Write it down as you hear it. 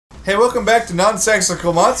Hey, welcome back to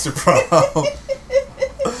Non-Sexical Monster Prom.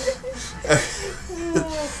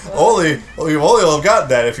 You've only gotten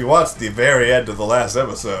that if you watched the very end of the last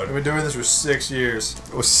episode. We've been doing this for 6 years.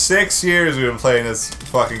 It was 6 years we've been playing this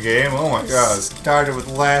fucking game. Oh my god. Started with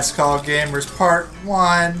Last Call Gamers Part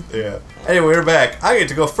 1. Yeah. Anyway, we're back. I get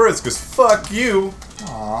to go first because fuck you.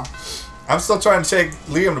 Aw. I'm still trying to take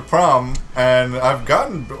Liam to prom, and I've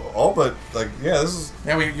gotten all but, like, yeah, this is...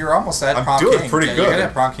 Yeah, you're almost at I'm Prom King. doing pretty good. You're good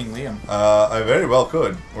at Prom King Liam. I very well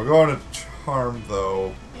could. We're going to Charm,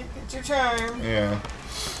 though. You get your charm. Yeah.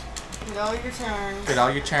 Get all your charms. Get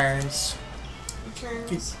all your charms. Your charms.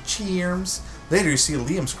 Get charms. Later, you see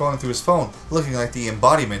Liam scrolling through his phone, looking like the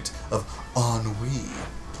embodiment of ennui.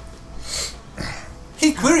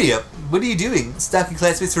 Hey, Query Up, what are you doing? Stalking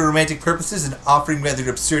classmates for romantic purposes and offering rather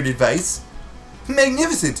absurd advice?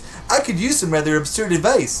 Magnificent! I could use some rather absurd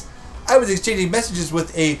advice. I was exchanging messages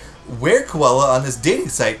with a were-koala on this dating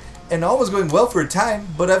site, and all was going well for a time,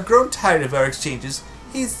 but I've grown tired of our exchanges.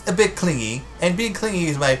 He's a bit clingy, and being clingy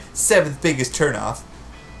is my 7th biggest turnoff.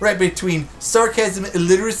 Right between sarcasm,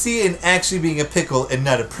 illiteracy, and actually being a pickle and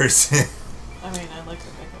not a person. I mean, I like the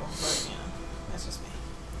pickle, but, you know, that's just me.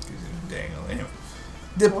 Dang, Liam.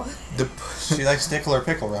 She likes Dickle or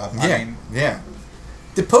Pickle, Rob. Yeah, I mean, yeah.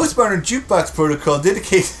 The postmodern jukebox protocol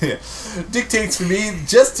dictates for me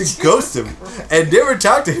just to ghost him and never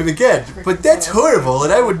talk to him again. But that's horrible,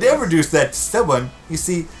 and I would never do that to someone. You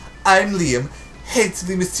see, I'm Liam,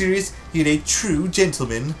 handsomely mysterious, yet a true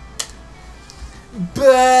gentleman.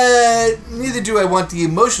 But neither do I want the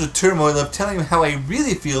emotional turmoil of telling him how I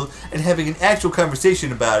really feel and having an actual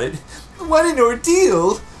conversation about it. What an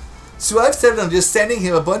ordeal! So I've settled on just sending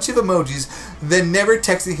him a bunch of emojis, then never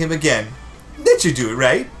texting him again. That should do it,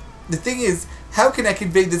 right? The thing is, how can I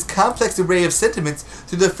convey this complex array of sentiments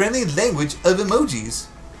through the friendly language of emojis?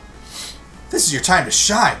 this is your time to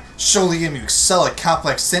shine. Show Liam you excel at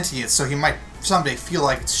complex sentience so he might someday feel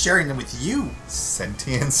like it's sharing them with you.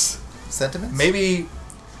 Sentience? Sentiments? Maybe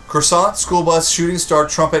croissant, school bus, shooting star,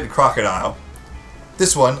 trumpet, and crocodile.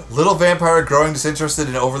 This one, little vampire growing disinterested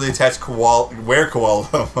and overly attached were-koala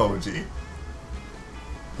emoji.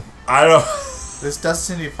 I don't... This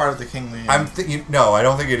doesn't seem to be part of the King Liam. I'm thinking... No, I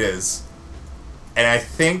don't think it is. And I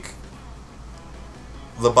think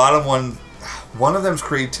the bottom one of them's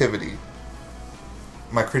creativity.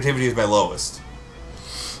 My creativity is my lowest.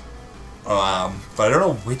 But I don't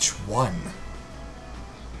know which one.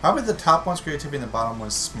 Probably the top one's creativity and the bottom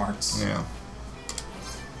one's smarts. Yeah.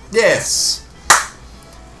 Yes!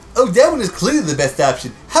 Oh, that one is clearly the best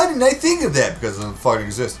option. How didn't I think of that? Because it doesn't fucking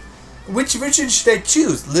exist. Which version should I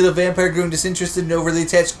choose? Little vampire growing disinterested and overly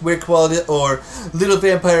attached were-koala, or little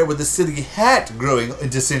vampire with a silly hat growing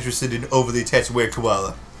disinterested and overly attached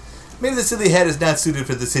were-koala? Maybe the silly hat is not suited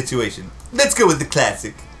for the situation. Let's go with the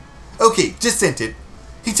classic. Okay, just sent it.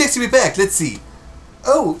 He texted me back. Let's see.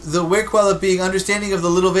 Oh, the were-koala being understanding of the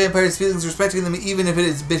little vampire's feelings, respecting them even if it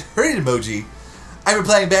is a bit hurt emoji. I'm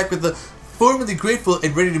replying back with the formally grateful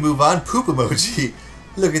and ready to move on poop emoji.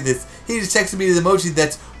 Look at this. He just texted me the emoji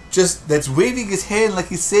that's waving his hand like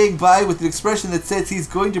he's saying bye with an expression that says he's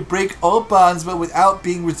going to break all bonds but without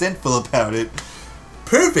being resentful about it.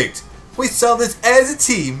 Perfect! We solved this as a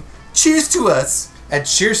team. Cheers to us! And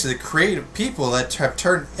cheers to the creative people that have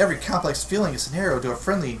turned every complex feeling and scenario to a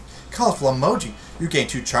friendly, colorful emoji. You gain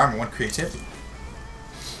 2 charm and 1 creativity.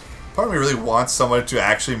 Part of me really wants someone to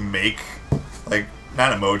actually make, like,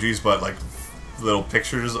 not emojis, but, like, little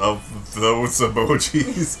pictures of those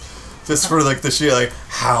emojis. Just for, like, the shit, like,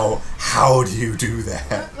 how do you do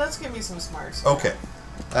that? Let's give me some smarts. Okay.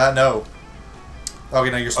 No. Okay,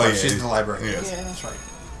 no, you're smart. Oh, yeah, She's in the library. Yes. Yeah, that's right.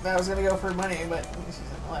 I was going to go for money, but she's in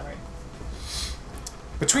the library.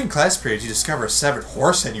 Between class periods, you discover a severed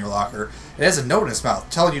horse head in your locker. It has a note in its mouth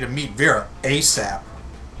telling you to meet Vera ASAP.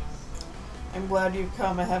 I'm glad you've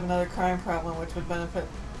come. I have another crime problem which would benefit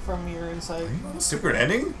from your insight. Secret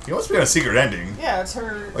ending? You must be on a secret ending. Yeah, it's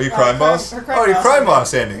her... Oh, your crime boss? Her crime oh, your boss crime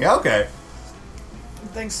boss ending. Okay.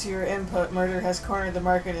 Thanks to your input, murder has cornered the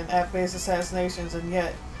market in app-based assassinations, and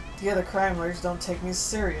yet the other crime lords don't take me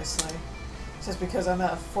seriously. Just because I'm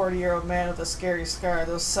not a 40-year-old man with a scary scar,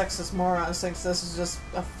 those sexist morons think this is just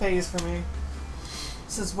a phase for me.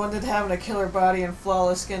 Since when did having a killer body and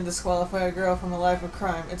flawless skin disqualify a girl from a life of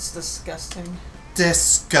crime? It's disgusting.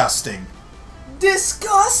 Disgusting.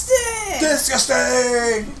 Disgusting!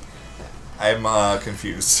 Disgusting! I'm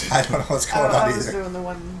confused. I don't know what's going on I was either. doing the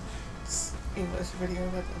one English video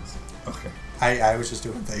with it. Okay. I was just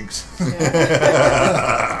doing things.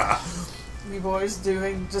 Yeah. You boys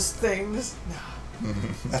doing just things.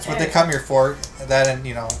 That's what they come here for. That and,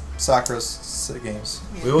 you know, Sakura's games.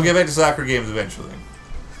 We will get back to soccer games eventually.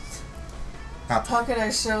 How can I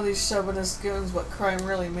show these chauvinist goons what crime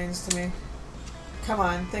really means to me? Come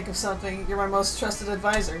on, think of something. You're my most trusted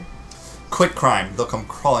advisor. Quit crime. They'll come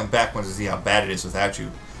crawling back when to see how bad it is without you.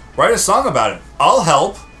 Write a song about it. I'll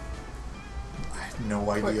help. I have no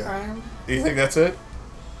Quit idea. crime. Do you think that's it?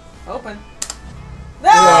 Open.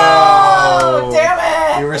 No!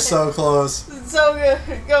 Damn it! You were so close. So good.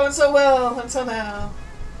 Going so well until now.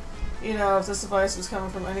 You know, if this advice was coming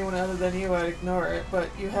from anyone other than you, I'd ignore it, but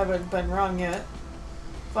you haven't been wrong yet.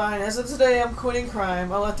 Fine, as of today, I'm quitting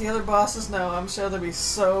crime. I'll let the other bosses know. I'm sure they'll be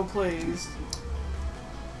so pleased.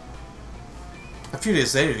 A few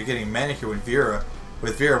days later, you're getting a manicure with Vera,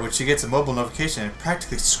 when she gets a mobile notification and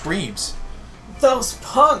practically screams. Those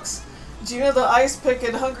punks! Do you know the ice pick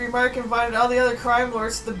and Hungry Mark invited all the other crime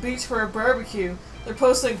lords to the beach for a barbecue? They're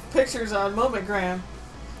posting pictures on Momentgram.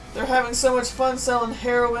 They're having so much fun selling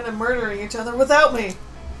heroin and murdering each other without me.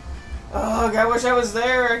 Ugh, I wish I was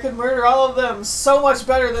there. I could murder all of them so much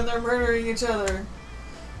better than they're murdering each other.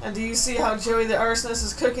 And do you see how Joey the arsonist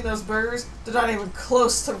is cooking those burgers? They're not even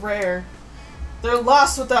close to rare. They're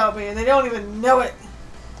lost without me and they don't even know it.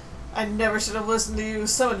 I never should have listened to you,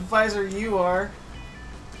 some advisor you are.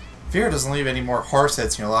 Vera doesn't leave any more horse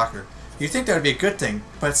heads in your locker. You think that would be a good thing,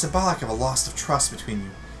 but it's symbolic of a loss of trust between you.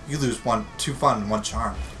 You lose two fun and one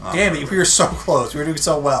charm. Oh, Damn it, we were so close. We were doing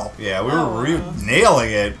so well. Yeah, we were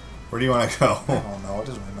nailing it. Where do you want to go? I don't know. It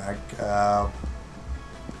doesn't really matter.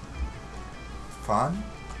 Fun?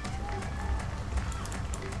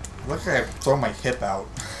 Look like I throw my hip out.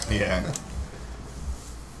 Yeah.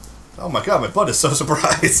 Oh my god, my butt is so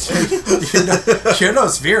surprised. You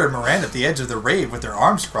notice Vera and Miranda at the edge of the rave with their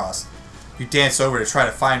arms crossed. You dance over to try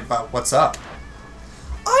to find out what's up.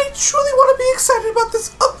 I truly want to be excited about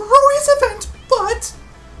this uproarious event, but...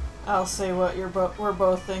 I'll say what we're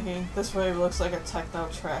both thinking. This rave looks like a techno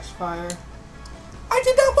trash fire. I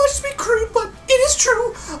did not want to be crude, but it is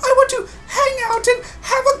true. I want to hang out and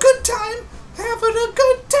have a good time. Having a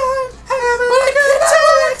good time. But I can't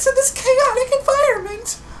relax in this chaotic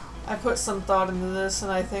environment. I put some thought into this,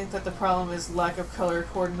 and I think that the problem is lack of color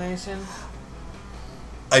coordination.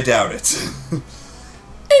 I doubt it.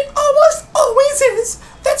 It almost always is.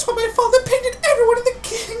 That's why my father painted everyone in the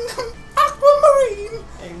kingdom aquamarine.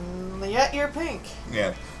 And yet you're pink.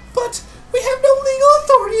 Yeah. But we have no legal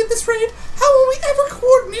authority in this raid. How will we ever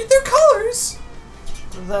coordinate their colors?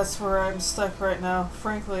 That's where I'm stuck right now.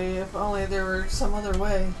 Frankly, if only there were some other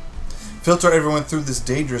way. Filter everyone through this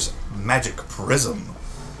dangerous magic prism.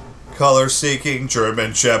 Color-seeking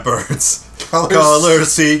German shepherds.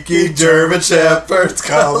 Color-seeking German shepherds.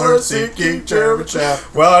 Color-seeking German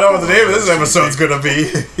shepherds. Well, I know what the name of this episode's gonna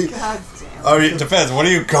be. God damn. I mean, it depends. What are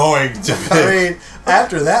you going to pick? I mean,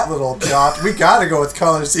 after that little jaunt, we gotta go with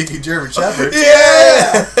color-seeking German shepherds.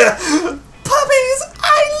 Yeah! Puppies!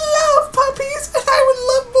 I love puppies! And I would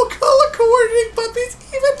love more color-coordinating puppies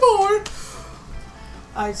even more!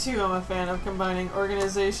 I too am a fan of combining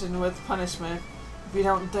organization with punishment. If you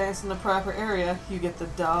don't dance in the proper area, you get the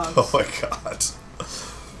dogs. Oh my god.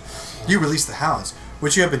 You release the hounds,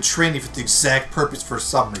 which you have been training for the exact purpose for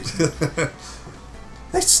some reason.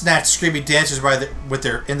 They snatch screaming dancers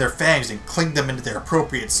in their fangs and cling them into their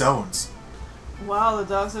appropriate zones. Wow, the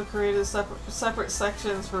dogs have created separate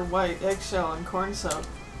sections for white, eggshell, and corn soap.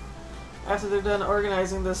 After they're done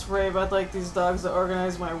organizing this rave, I'd like these dogs to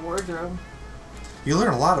organize my wardrobe. You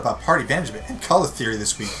learn a lot about party management and color theory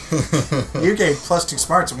this week. You gained +2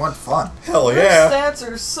 smarts and 1 fun. Hell Their yeah. stats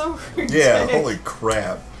are so ridiculous. Yeah, holy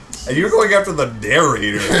crap. And you're going after the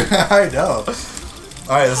narrator. I know.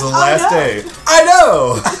 Alright, this is the last day. I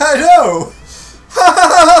know! I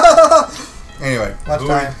know! Anyway.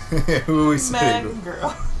 Lunchtime. Who are we sitting Man, with?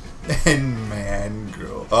 girl. And man,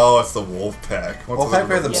 girl. Oh, it's the wolf pack. Wolfpack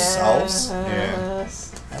are themselves?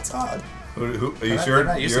 Yes. That's odd. Are you They're sure?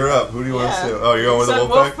 not used You're to up. Who do you want to Yeah. see? Oh, you're going with the Said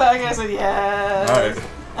wolf pack? Wolfpack, I said yes. Alright.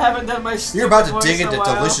 I haven't done my You're about to voice dig in into a a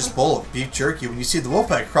while. delicious bowl of beef jerky when you see the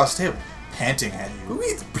Wolfpack across the table, panting at you. Who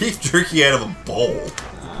eats beef jerky out of a bowl?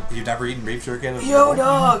 You've never eaten beef jerky out of a Yo, bowl?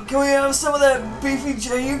 dog, can we have some of that beefy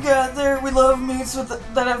J you got there? We love meats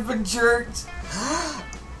that have been jerked.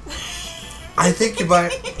 I think you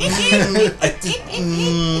might. Did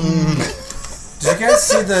you guys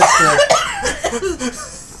see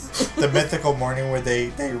the mythical morning where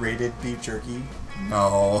they rated beef jerky?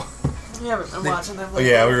 No. You haven't been watching them. Oh,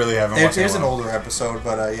 yeah, we really haven't watched There's it. an older episode,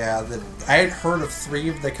 but yeah, I had heard of 3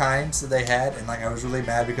 of the kinds that they had, and like I was really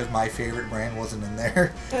mad because my favorite brand wasn't in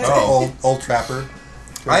there. Oh. Old Trapper.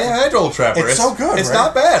 I had Old Trapper. It's so good, It's right?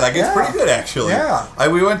 not bad. Like, it's Yeah. pretty good, actually. Yeah.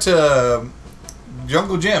 We went to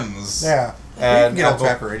Jungle Gyms. Yeah. And And you can get Old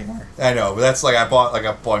Trapper anywhere. I know, but that's like I bought like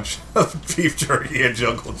a bunch of beef jerky and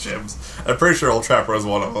Jungle Gyms. I'm pretty sure Old Trapper was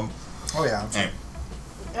one of them. Oh yeah. Anyway,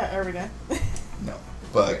 Every day. no,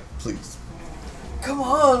 but please. Come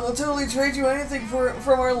on, we'll totally trade you anything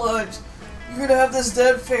from our lunch. You could have this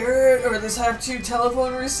dead ferret, or this half-chewed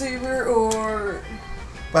telephone receiver, or...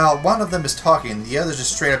 Well, one of them is talking, the other's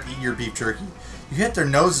just straight up eating your beef jerky. You hit their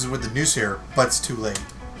noses with the noose here, but it's too late.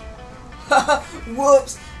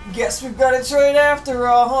 Whoops! Guess we've got to trade after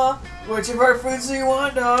all, huh? Which of our foods do you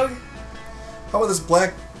want, dog? How about this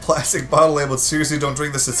black plastic bottle labeled "Seriously, don't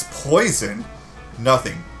drink this, it's poison"?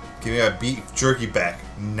 Nothing. Give me my beef jerky back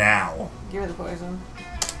now. Give me the poison.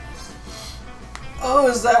 Oh,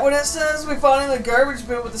 is that what it says? We found it in the garbage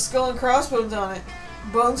bin with the skull and crossbones on it.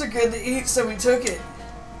 Bones are good to eat, so we took it.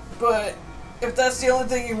 But if that's the only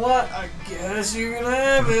thing you want, I guess you can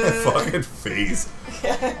have it. Fucking face.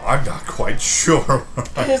 I'm not quite sure.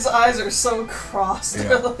 His eyes are so crossed. Yeah.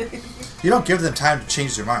 Really. You don't give them time to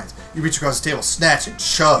change their minds. You reach across the table, snatch, and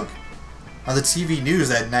chug. On the TV news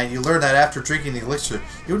that night, you learned that after drinking the elixir,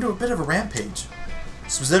 you went into a bit of a rampage.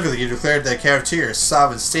 Specifically, you declared that cafeteria is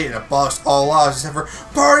sovereign state and abolished all laws except for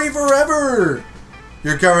party forever!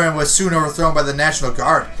 Your government was soon overthrown by the National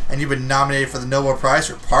Guard, and you've been nominated for the Nobel Prize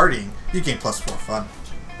for partying. You gain +4 fun.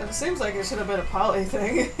 It seems like it should have been a poly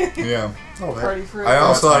thing. Yeah. Oh, Party fruit. I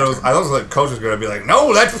also thought it was. I also thought Coach was going to be like,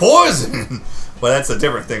 "No, that's poison." Well, that's a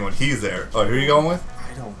different thing when he's there. Oh, who are you going with?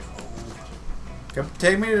 I don't know. Come,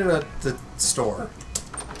 take me to the store.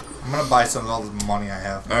 I'm gonna buy some of all the money I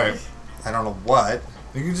have. All right. I don't know what.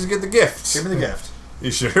 You can just get the gift. Give me the gift.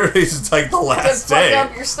 You sure? It's just like the last Just fuck day.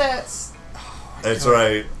 up your stats. That's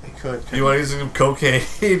right. I could. You want to use some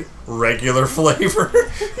cocaine regular flavor?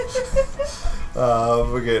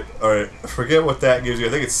 Forget. All right. Forget what that gives you. I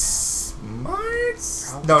think it's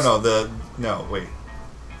smarts. No. Wait.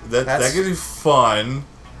 That gives you fun.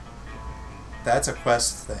 That's a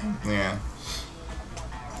quest thing. Yeah.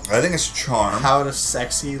 I think it's charm. How to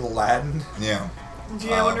sexy Latin. Yeah.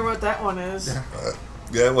 Gee, I wonder what that one is.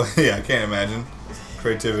 Yeah, I can't imagine.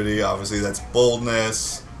 Creativity, obviously, that's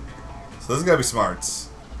boldness. So this has got to be smarts.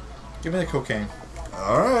 Give me the cocaine.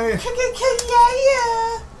 Alright.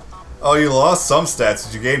 Yeah. Oh, you lost some stats,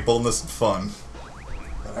 but you gained boldness and fun.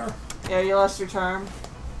 Whatever. Yeah, you lost your charm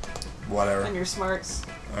Whatever. and your smarts.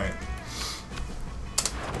 Alright.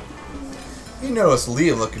 You notice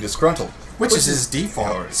Liam looking disgruntled. Which is his default.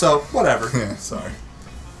 Yeah, right. So, whatever. Yeah, sorry.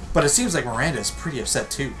 But it seems like Miranda is pretty upset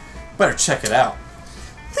too. Better check it out.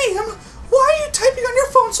 Liam, why are you typing on your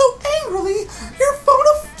phone so angrily?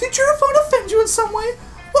 Did your phone offend you in some way?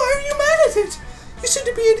 Why are you mad at it? You seem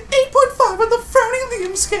to be an 8.5 on the frowning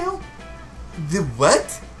Liam scale. The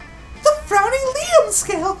what? The frowning Liam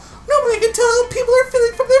scale. Normally I can tell how people are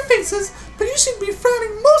feeling from their faces, but you seem to be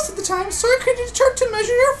frowning most of the time, so I created a chart to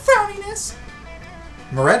measure your frowniness.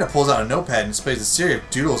 Miranda pulls out a notepad and displays a series of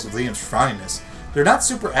doodles of Liam's frowniness. They're not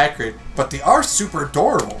super accurate, but they are super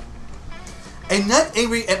adorable. I'm not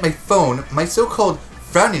angry at my phone. My so-called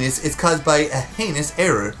frowniness is caused by a heinous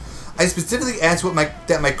error. I specifically asked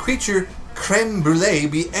that my creature creme brulee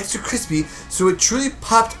be extra crispy so it truly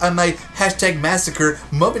popped on my #massacre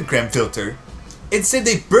moment creme filter. Instead,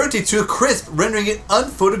 they burnt it to a crisp, rendering it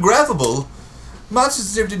unphotographable. Monsters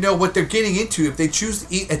deserve to know what they're getting into if they choose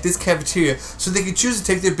to eat at this cafeteria, so they can choose to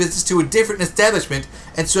take their business to a different establishment,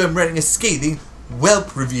 and so I'm writing a scathing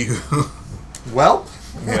Welp review. Welp?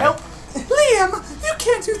 Yeah. Liam, you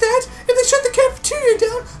can't do that. If they shut the cafeteria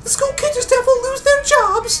down, the school kitchen staff will lose their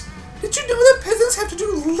jobs. Did you know that peasants have to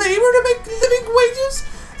do labor to make living wages?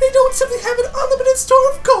 They don't simply have an unlimited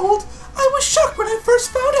store of gold. I was shocked when I first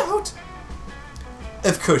found out.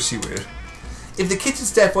 Of course you will. If the kitchen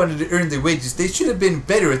staff wanted to earn their wages, they should have been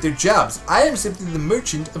better at their jobs. I am simply the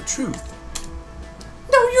merchant of truth.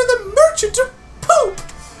 No, you're the merchant of poop.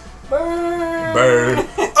 Bird.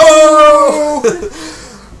 Oh!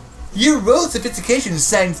 Your role sophistication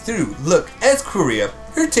shines through. Look, as Korea,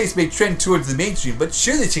 her taste may trend towards the mainstream, but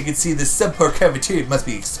surely she can see this subpar cafeteria must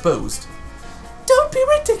be exposed. Don't be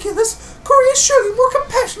ridiculous. Korea is surely more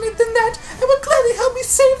compassionate than that and would gladly help me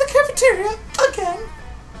save the cafeteria again.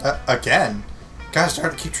 Again? Gosh, it's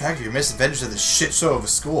hard to keep track of your misadventures of this shit show of a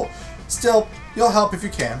school. Still, you'll help if you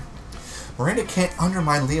can. Miranda can't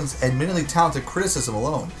undermine Liam's admittedly talented criticism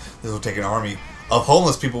alone. This will take an army of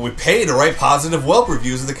homeless people we pay to write positive Welp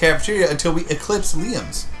reviews of the cafeteria until we eclipse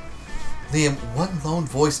Liam's. Liam, one lone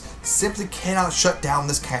voice simply cannot shut down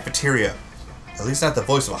this cafeteria. At least not the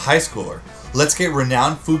voice of a high schooler. Let's get a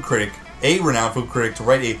renowned food critic to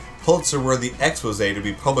write a Pulitzer-worthy expose to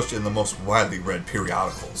be published in the most widely read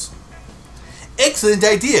periodicals. Excellent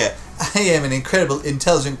idea! I am an incredible,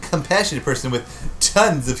 intelligent, compassionate person with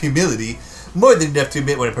tons of humility, more than enough to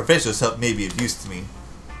admit when a professional's help may be of use to me.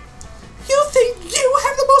 You think you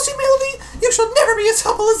have the most humility? You shall never be as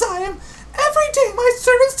humble as I am. Every day my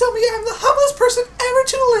servants tell me I am the humblest person ever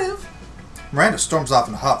to live. Miranda storms off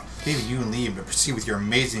in a huff, leaving you and Liam to proceed with your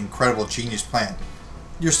amazing, incredible, genius plan.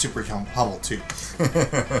 You're super humble too.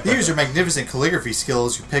 You use your magnificent calligraphy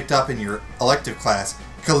skills you picked up in your elective class,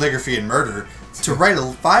 Calligraphy and Murder, to write a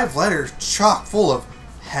 5-letter chock full of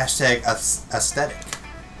 #aesthetic.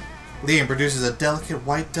 Liam produces a delicate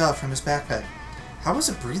white dove from his backpack. How is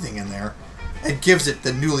it breathing in there? And gives it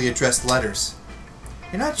the newly addressed letters.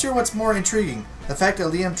 You're not sure what's more intriguing, the fact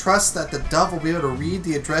that Liam trusts that the dove will be able to read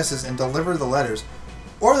the addresses and deliver the letters,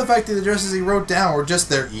 or the fact that the addresses he wrote down were just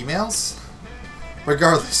their emails?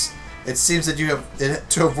 Regardless, it seems that you have it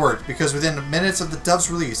to have worked, because within minutes of the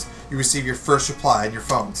dove's release, you receive your first reply on your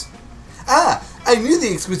phones. Ah, I knew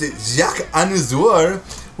the exquisite Jacques Anouzour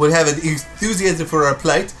would have an enthusiasm for our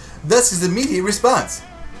plight, thus his immediate response.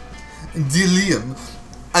 Dear Liam,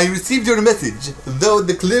 I received your message, though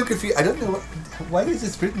the calligraphy... I don't know why is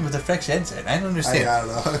this written with a French accent? I don't understand. I don't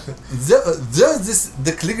know. Though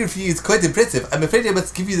the calligraphy is quite impressive, I'm afraid I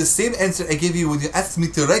must give you the same answer I gave you when you asked me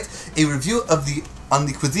to write a review on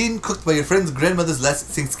the cuisine cooked by your friend's grandmother's last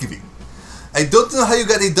Thanksgiving. I don't know how you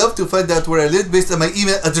got a dove to find out where I live based on my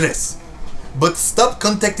email address, but stop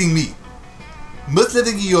contacting me. Most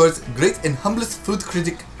lovingly yours, great and humblest food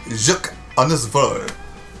critic, Jacques Anouzour.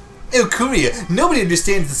 Oh, Korea, nobody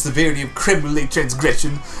understands the severity of creme brulee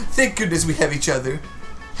transgression. Thank goodness we have each other.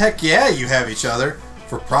 Heck yeah, you have each other.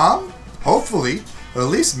 For prom? Hopefully. Or at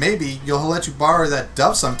least maybe you'll let you borrow that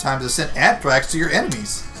dove sometime to send anthrax to your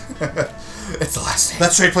enemies. It's the last thing.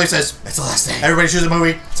 Let's trade places. It's the last thing. Everybody choose a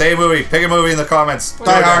movie. Say a movie. Pick a movie in the comments.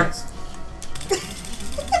 Die Hard.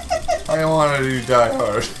 I want to do Die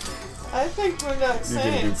Hard. I picked Boondock You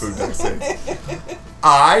didn't do Saints. Boondock Saints.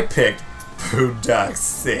 I picked Boondock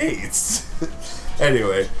Saints.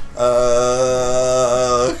 Anyway,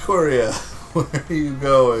 Korea, where are you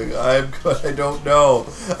going? I don't know.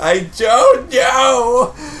 I don't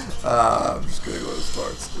know. I'm just gonna go to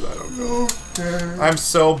Smarts because I don't know. I'm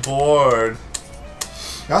so bored.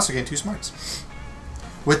 You also gain 2 smarts.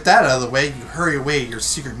 With that out of the way, you hurry away to your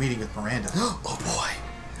secret meeting with Miranda. Oh boy.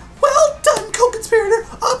 Well done, co-conspirator.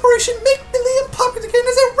 Operation Make Liam Popular Again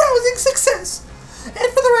is a rousing success. And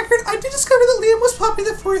for the record, I did discover that Liam was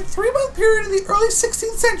popular for a 3-month period in the early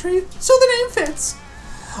 16th century, so the name fits.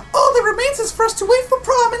 All that remains is for us to wait for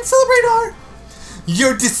prom and celebrate our...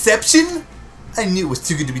 Your deception? I knew it was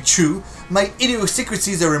too good to be true. My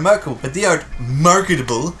idiosyncrasies are remarkable, but they aren't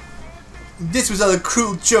marketable. This was all a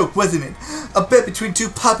cruel joke, wasn't it? A bet between 2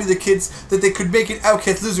 popular kids that they could make an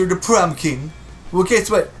outcast loser into prom king. Well,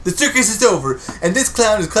 guess what? The circus is over, and this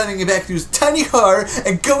clown is climbing back to his tiny car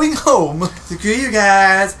and going home. Screw you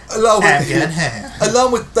guys. Along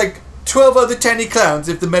with like 12 other tiny clowns,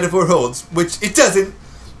 if the metaphor holds, which it doesn't.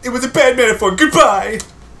 It was a bad metaphor. Goodbye.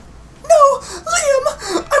 No, Liam,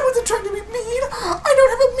 I wasn't trying to be mean. I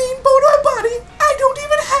don't have a mean bone in my body. I don't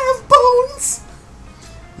even have bones.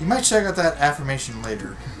 You might check out that affirmation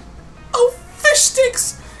later. Oh, fish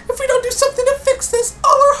sticks! If we don't do something to fix this,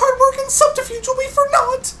 all our hard work and subterfuge will be for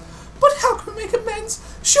naught. But how can we make amends?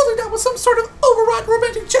 Surely not with some sort of overwrought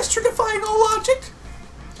romantic gesture defying all logic.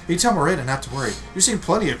 You tell Miranda not to worry. You've seen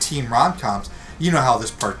plenty of teen rom-coms. You know how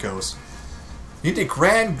this part goes. You need a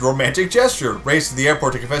grand romantic gesture. Race to the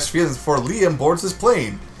airport to confess feelings before Liam boards his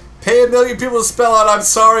plane. Pay 1 million people to spell out "I'm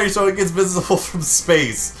sorry" so it gets visible from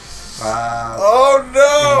space. Oh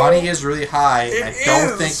no! The money is really high, and I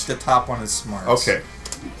don't think is. the top one is smart. Okay.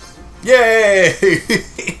 Yay!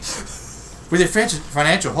 With your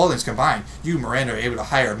financial holdings combined, you and Miranda are able to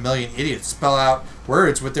hire 1 million idiots to spell out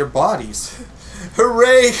words with their bodies.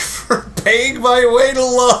 Hooray for paying my way to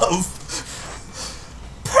love!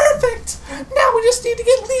 Perfect! Now we just need to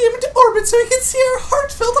get Liam into orbit so he can see our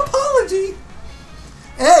heartfelt apology.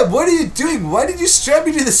 What are you doing? Why did you strap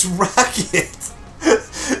me to this rocket?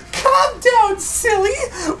 Calm down, silly!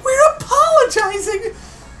 We're apologizing!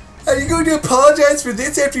 Are you going to apologize for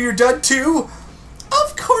this after you're done too?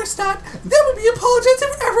 Of course not! That would be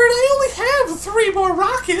apologizing forever and I only have 3 more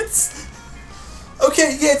rockets!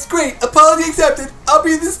 Okay, yeah, it's great. Apology accepted. I'll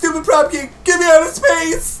be the stupid prom king. Get me out of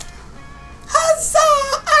space!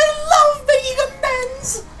 Huzzah! I love making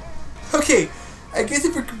amends! Okay, I guess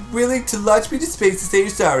if you're willing to launch me to space to say you're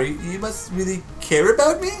sorry, you must really care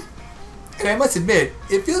about me? And I must admit,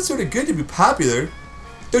 it feels sort of good to be popular.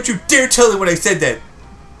 Don't you dare tell them when I said that.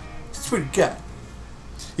 I swear to God.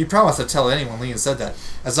 He promised to tell anyone Leon said that.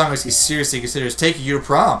 As long as he seriously considers taking you to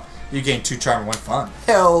prom, you gain 2 charm and 1 fun.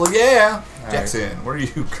 Hell yeah! All Jackson, where are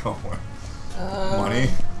you going? Money?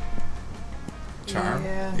 Charm?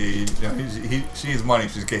 Yeah. She needs money.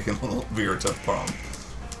 She's taking a little Vera to the prom.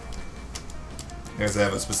 He has to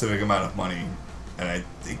have a specific amount of money, and I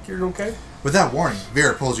think you're okay. Without warning,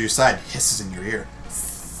 Vera pulls you aside and hisses in your ear.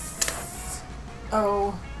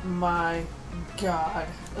 Oh my god.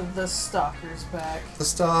 The stalker's back. The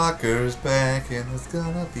stalker's back, and there's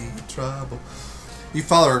gonna be trouble. You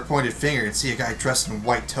follow her pointed finger and see a guy dressed in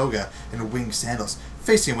white toga and winged sandals,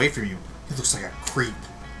 facing away from you. He looks like a creep.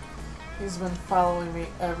 He's been following me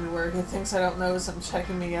everywhere. He thinks I don't notice him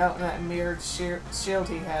checking me out in that mirrored shield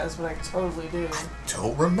he has, but I totally do.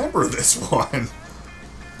 Don't remember this one.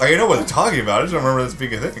 Like, I know what they're talking about. I just don't remember this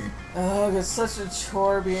being a thing. Ugh, it's such a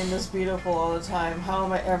chore being this beautiful all the time. How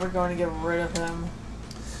am I ever going to get rid of him?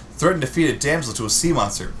 Threaten to feed a damsel to a sea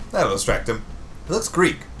monster. That'll distract him. He looks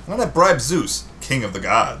Greek. Why not bribe Zeus, king of the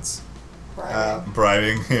gods? Bribing.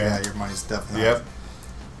 Bribing, yeah. Yeah, your money's definitely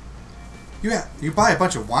Yep. You buy a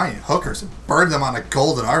bunch of wine and hookers and burn them on a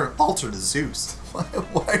golden altar to Zeus.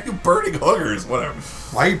 Why are you burning hookers? Whatever.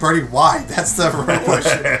 Why are you burning wine? That's the real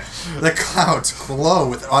question. The clouds glow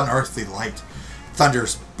with unearthly light. Thunder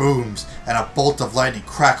booms, and a bolt of lightning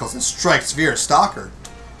crackles and strikes Vera's stalker.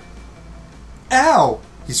 Ow!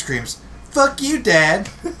 He screams. Fuck you, Dad!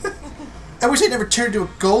 I wish I never turned into a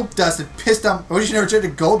gold dust and pissed on. I wish I never turned to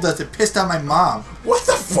gold dust and pissed on my mom. What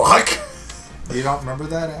the fuck? You don't remember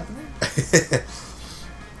that happening?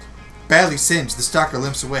 Badly singed, the stalker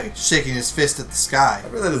limps away, shaking his fist at the sky. I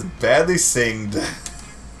remember that is badly singed.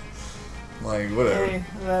 Like, whatever. Hey,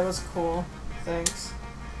 that was cool. Thanks.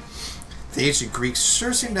 The ancient Greeks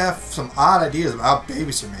sure seem to have some odd ideas about how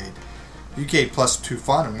babies are made. You gain +2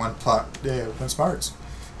 fun and 1 smarts.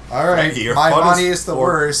 Alright, Frankie, your my fun money is is the for-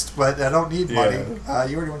 worst, but I don't need money. Yeah.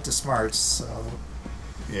 You already went to smarts, so...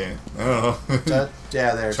 Yeah, I don't know.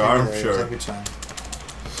 Yeah, there. Charm, take it there. sure. Take a charm.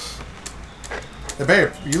 The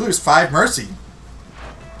babe, you lose 5 mercy.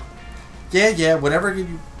 Yeah, whatever.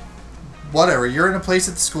 Whatever. You're in a place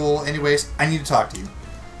at the school. Anyways, I need to talk to you.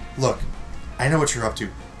 Look, I know what you're up to.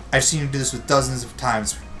 I've seen you do this with dozens of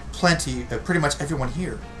times. Pretty much everyone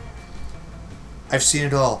here. I've seen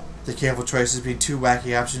it all. The careful choices between 2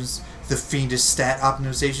 wacky options, the fiendish stat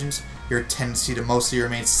optimizations, your tendency to mostly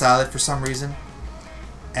remain silent for some reason.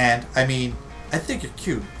 And, I mean, I think you're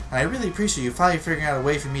cute, and I really appreciate you finally figuring out a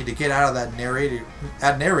way for me to get out of that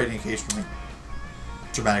narrating occasionally.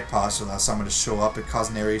 Dramatic pause to allow someone to show up and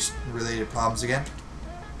cause narration-related problems again.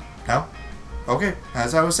 No? Okay,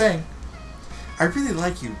 as I was saying. I really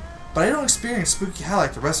like you, but I don't experience spooky hell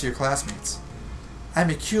like the rest of your classmates. I'm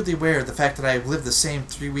acutely aware of the fact that I have lived the same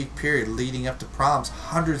 3-week period leading up to proms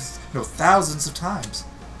thousands of times.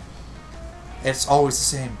 It's always the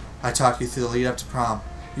same. I talk you through the lead up to prom.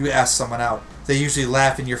 You ask someone out. They usually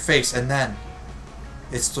laugh in your face, and then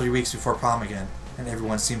it's 3 weeks before prom again, and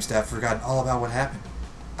everyone seems to have forgotten all about what happened.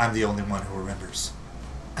 I'm the only one who remembers.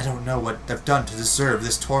 I don't know what I've done to deserve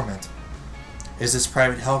this torment. Is this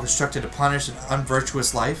private hell constructed to punish an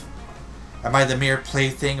unvirtuous life? Am I the mere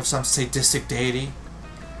plaything of some sadistic deity?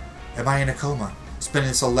 Am I in a coma, spinning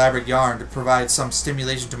this elaborate yarn to provide some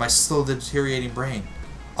stimulation to my slowly deteriorating brain?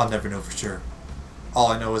 I'll never know for sure. All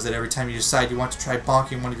I know is that every time you decide you want to try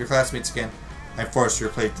bonking one of your classmates again, I'm forced to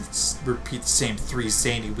repeat the same 3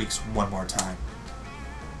 zany weeks one more time.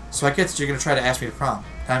 So I get that you're going to try to ask me to prom,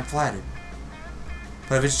 and I'm flattered.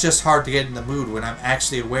 But if it's just hard to get in the mood when I'm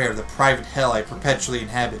actually aware of the private hell I perpetually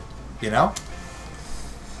inhabit, you know?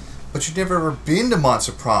 But you've never ever been to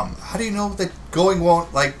Monster Prom. How do you know that going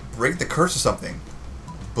won't, like, break the curse or something?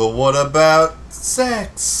 But what about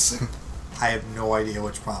sex? I have no idea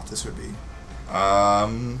which prompt this would be.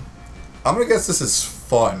 I'm gonna guess this is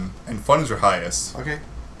fun, and fun is your highest. Okay.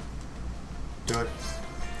 Do it.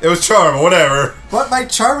 It was charm, whatever. But my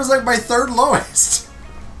charm is like my 3rd lowest.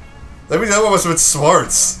 That means that one must have been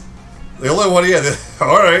smarts. The only one he had.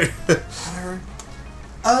 Alright. Whatever.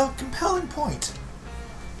 A compelling point.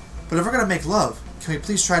 But if we're gonna make love, can we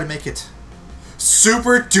please try to make it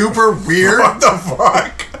super duper weird? What the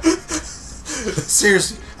fuck?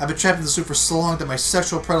 Seriously, I've been trapped in the soup for so long that my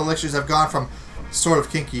sexual predilections have gone from sort of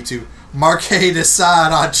kinky to Marquis de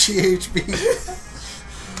Sade on GHB.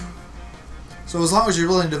 So as long as you're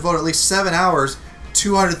willing to devote at least 7 hours,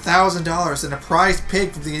 $200,000, and a prize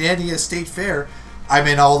pig from the Indiana State Fair, I'm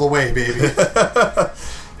in all the way, baby.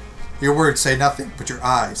 Your words say nothing, but your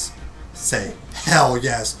eyes say, hell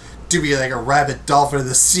yes. Do me like a rabid dolphin in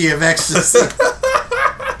the sea of ecstasy.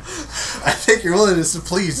 I think your willingness to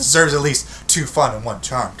please deserves at least 2 fun and 1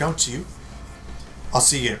 charm, don't you? I'll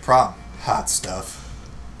see you at prom. Hot stuff.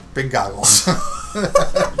 Bring goggles.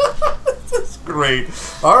 That's great.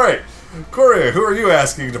 Alright. Corey, who are you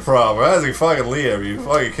asking to prom? I'm asking fucking Liam. Are you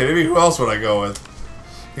fucking kidding me? Who else would I go with?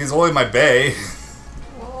 He's only my bae.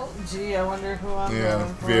 Well, gee, I wonder who I'm Yeah,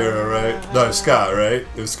 going for. Vera, right? No, Scott, right?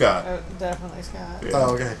 It was Scott. Definitely Scott. Yeah.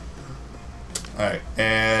 Oh, okay. Alright,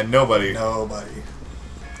 and nobody. Nobody.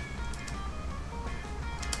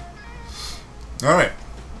 Alright.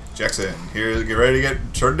 Jackson, here, get ready to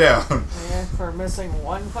get turned down. Yeah, for missing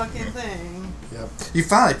one fucking thing. Yep. You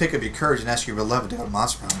finally pick up your courage and ask your beloved to go to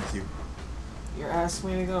Monster Prom with you. You're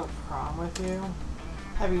asking me to go to prom with you?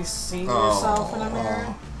 Have you seen yourself in a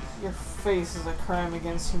mirror? Your face is a crime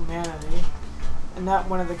against humanity. And not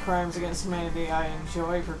one of the crimes against humanity I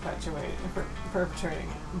enjoy perpetrating.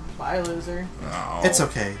 Bye, loser. Oh. It's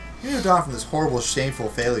okay. You moved on from this horrible, shameful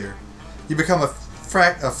failure. You become a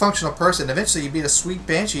functional person. Eventually, you meet a sweet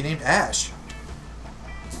banshee named Ash.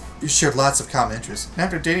 You shared lots of common interests, and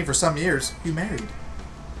after dating for some years, you married.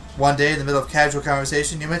 One day, in the middle of casual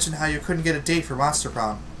conversation, you mentioned how you couldn't get a date for Monster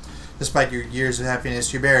Prom. Despite your years of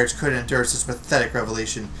happiness, your marriage couldn't endure such pathetic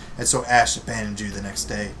revelation, and so Ash abandoned you the next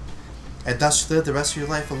day. And thus you lived the rest of your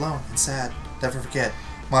life alone and sad. Never forget,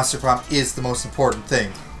 Monster Prom is the most important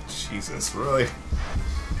thing. Jesus, really?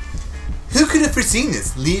 Who could have foreseen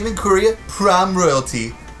this? Liam and Korea, prom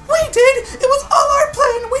royalty. We did! It was all our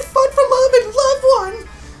plan! We fought for love and love won!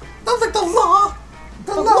 Not like the law!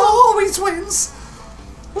 The law always wins!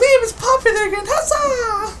 Liam is popular again!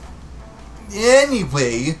 Huzzah!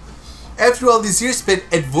 Anyway, after all these years spent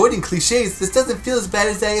avoiding cliches, this doesn't feel as bad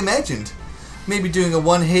as I imagined. Maybe doing a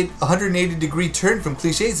 180-degree turn from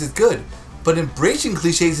cliches is good, but embracing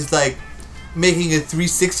cliches is like making a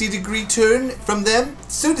 360-degree turn from them.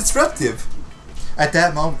 So disruptive. At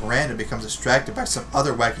that moment, Miranda becomes distracted by some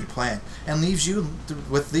other wacky plan and leaves you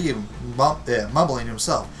with Liam mumbling to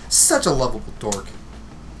himself. Such a lovable dork.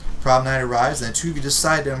 Prom night arrives, and the two of you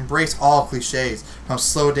decide to embrace all cliches, from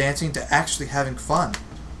slow dancing to actually having fun.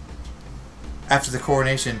 After the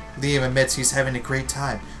coronation, Liam admits he's having a great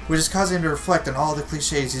time, which is causing him to reflect on all the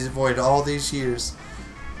cliches he's avoided all these years,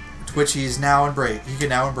 which he can now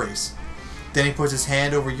embrace. Then he puts his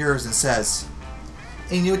hand over yours and says,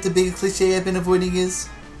 And you know what the biggest cliche I've been avoiding is?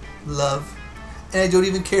 Love. And I don't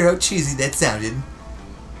even care how cheesy that sounded.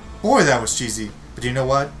 "Boy, that was cheesy, but you know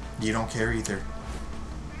what? You don't care either."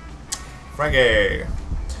 Frankie.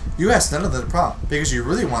 You asked none of them to prom because you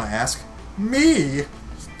really want to ask me.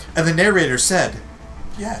 And the narrator said,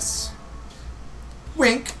 "Yes."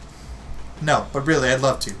 Wink. No, but really, I'd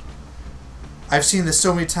love to. I've seen this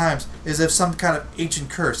so many times, as if some kind of ancient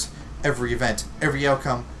curse. Every event, every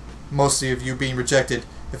outcome, mostly of you being rejected,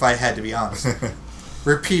 if I had to be honest.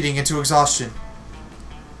 Repeating into exhaustion.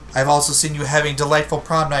 I've also seen you having delightful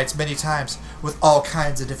prom nights many times, with all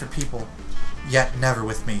kinds of different people, yet never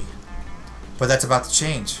with me. But that's about to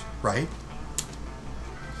change, right?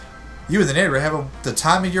 You and the narrator have the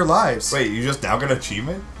time of your lives. Wait, you just now got an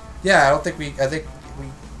achievement? Yeah, I think we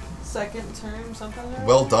Second term, something like that?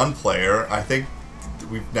 Well done, player. I think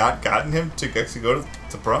we've not gotten him to actually go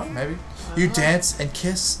to prom? maybe. You dance and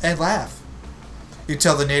kiss and laugh. You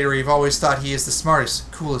tell the narrator you've always thought he is the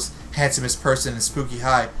smartest, coolest, handsomest person in Spooky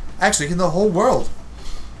High, actually in the whole world.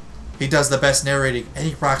 He does the best narrating, and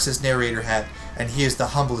he rocks his narrator hat, and he is the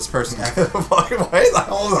humblest person ever. Why is that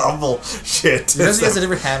all humble shit? Does he has a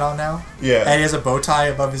different hat on now? Yeah. And he has a bow tie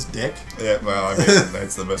above his dick. Yeah, well, I mean,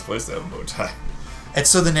 that's the best place to have a bow tie. And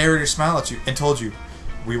so the narrator smiled at you and told you,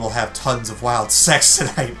 "We will have tons of wild sex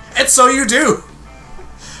tonight." And so you do!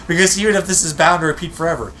 Because even if this is bound to repeat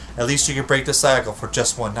forever, at least you can break the cycle for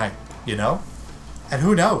just one night, you know? And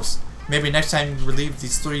who knows? Maybe next time you relive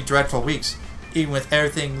these 3 dreadful weeks, even with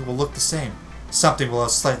everything will look the same, something will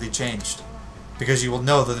have slightly changed. Because you will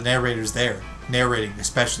know that the narrator's there, narrating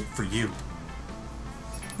especially for you.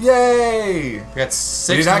 Yay! We got 6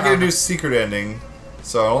 We did not get a more- new secret ending,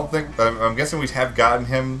 so I don't think... I'm guessing we have gotten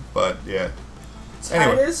him, but yeah.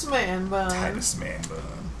 Anyway. Titus man bun. Titus man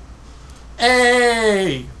bun.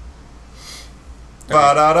 Hey!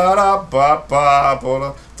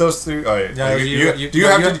 Ba-da-da-da-ba-ba-ba-da. Those 3... Oh, yeah. No, you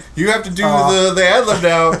have to do the ad-lib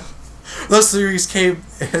now. Those 3 weeks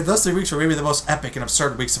those 3 weeks were maybe the most epic and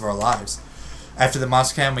absurd weeks of our lives. After the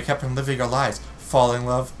Monster Camp, we kept on living our lives, falling in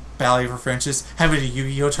love, battling for friendships, having a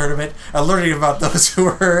Yu-Gi-Oh tournament, and learning about those who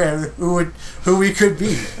were and who we could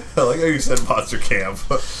be. I like how you said Monster Camp.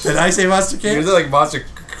 Did I say Monster Camp? You said like Monster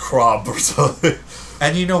Crop or something.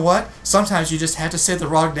 And you know what? Sometimes you just have to say the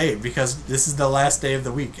wrong name because this is the last day of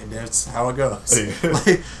the week, and that's how it goes.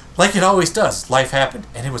 like it always does. Life happened,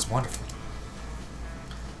 and it was wonderful.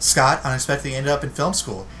 Scott unexpectedly ended up in film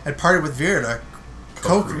school and parted with Vera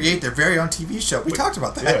co-create their very own TV show. We talked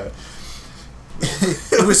about that. Yeah.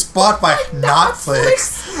 It was bought by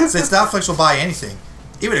Netflix. Since Netflix will buy anything,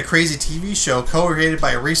 even a crazy TV show co-created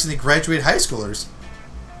by recently graduated high schoolers.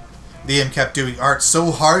 Liam kept doing art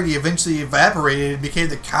so hard he eventually evaporated and became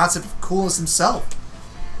the concept of coolness himself.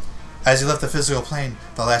 As he left the physical plane,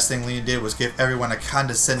 the last thing Liam did was give everyone a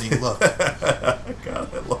condescending look. God, I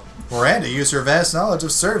love Miranda used her vast knowledge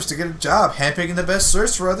of serfs to get a job handpicking the best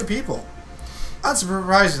serfs for other people.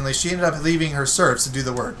 Unsurprisingly, she ended up leaving her serfs to do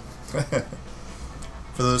the work.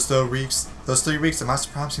 For those 3 weeks, the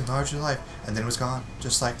Monster Prom seemed larger than life, and then it was gone,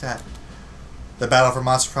 just like that. The battle for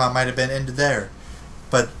Monster Prom might have been ended there,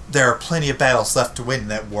 but there are plenty of battles left to win in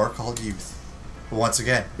that war called youth. But once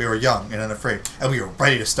again, we were young and unafraid, and we were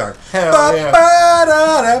ready to start. Hell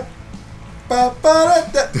yeah. No,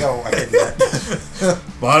 I can't do that.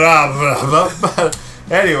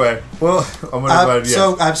 Anyway, well,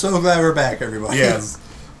 I'm so glad we're back, everybody. Yes.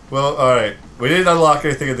 Well, all right. We didn't unlock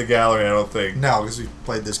anything in the gallery, I don't think. No, because we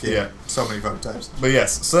played this game so many fucking times. But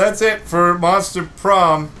yes, so that's it for Monster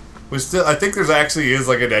Prom. I think there's actually is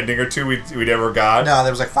like an ending or two we never got. No,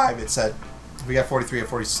 there was like 5. It said we got 43 and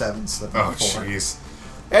 47. So oh jeez.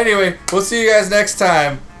 Anyway, we'll see you guys next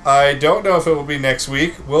time. I don't know if it will be next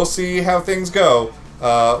week. We'll see how things go.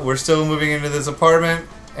 We're still moving into this apartment,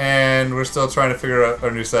 and we're still trying to figure out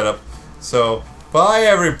our new setup. So, bye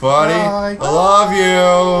everybody. Bye. I love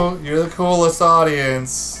you. You're the coolest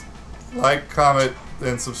audience. Like, comment,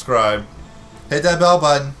 and subscribe. Hit that bell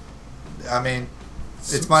button. I mean,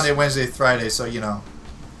 it's Monday, Wednesday, Friday, so you know.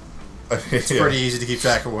 It's pretty easy to keep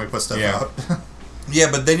track of when we put stuff out.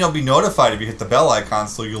 Yeah, but then you'll be notified if you hit the bell icon,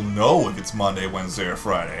 so you'll know if it's Monday, Wednesday, or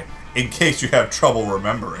Friday, in case you have trouble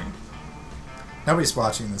remembering. Nobody's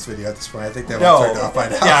watching this video at this point. I think they've all turned off by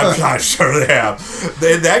now. Yeah, I'm not sure they have.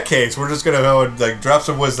 In that case, we're just gonna go and like drop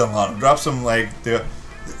some wisdom on them. Drop some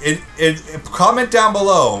comment down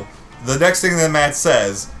below the next thing that Matt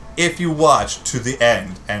says if you watch to the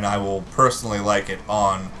end, and I will personally like it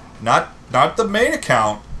on not the main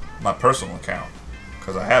account, my personal account,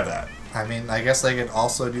 because I have that. I mean, I guess I could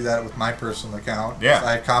also do that with my personal account. Yeah.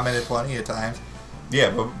 I commented plenty of times.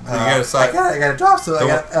 Yeah, but you gotta decide. I gotta drop so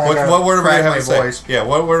what word are we gonna have to say? Voice. Yeah,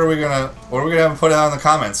 what word are we gonna have them put out in the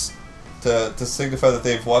comments to signify that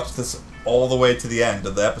they've watched this all the way to the end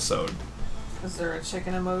of the episode? Is there a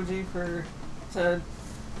chicken emoji to?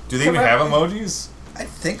 Do they even have emojis? I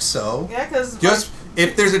think so. Yeah, because just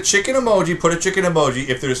if there's a chicken emoji, put a chicken emoji.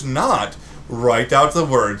 If there's not, write out the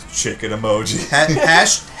word chicken emoji.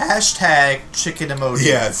 Hashtag chicken emoji.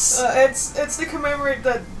 Yes. It's to commemorate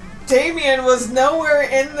that Damien was nowhere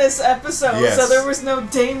in this episode, yes. So there was no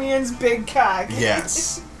Damien's big cock.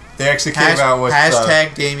 Yes. They actually came out with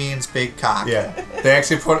hashtag Damien's big cock. Yeah, they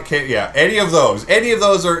actually any of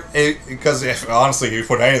those are because honestly, if you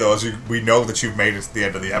put any of those, we know that you've made it to the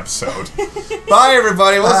end of the episode. Bye,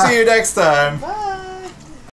 everybody. We'll see you next time. Bye.